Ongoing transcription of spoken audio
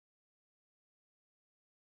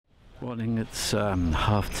Morning, it's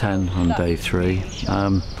 10:30 on day 3.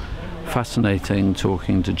 Fascinating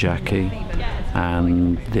talking to Jackie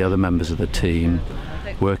and the other members of the team,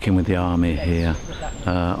 working with the army here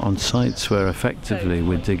on sites where effectively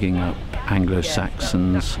we're digging up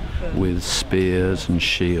Anglo-Saxons with spears and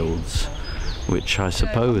shields, which I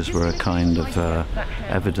suppose were a kind of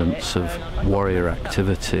evidence of warrior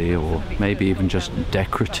activity, or maybe even just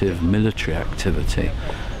decorative military activity.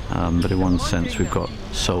 But in one sense we've got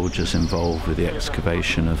soldiers involved with the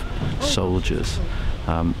excavation of soldiers,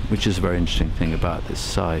 which is a very interesting thing about this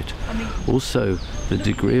site. Also, the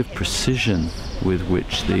degree of precision with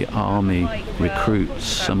which the army recruits,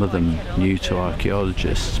 some of them new to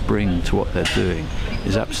archaeologists, bring to what they're doing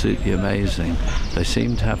is absolutely amazing. They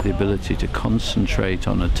seem to have the ability to concentrate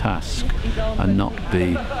on a task and not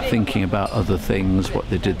be thinking about other things, what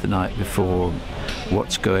they did the night before,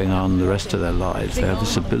 what's going on the rest of their lives. They have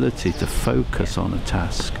this ability to focus on a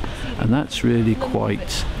task, and that's really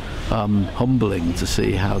quite humbling to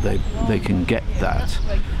see how they can get that.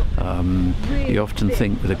 You often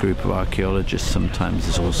think with a group of archaeologists sometimes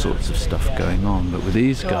there's all sorts of stuff going on, but with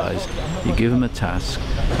these guys you give them a task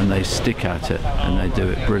and they stick at it and they do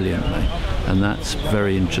it brilliantly, and that's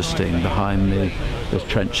very interesting. Behind me there's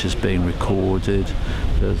trenches being recorded,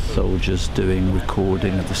 there's soldiers doing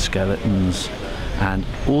recording of the skeletons, and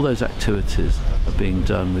all those activities are being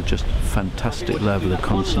done with just a fantastic level of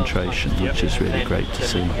concentration, which is really great to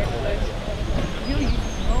see.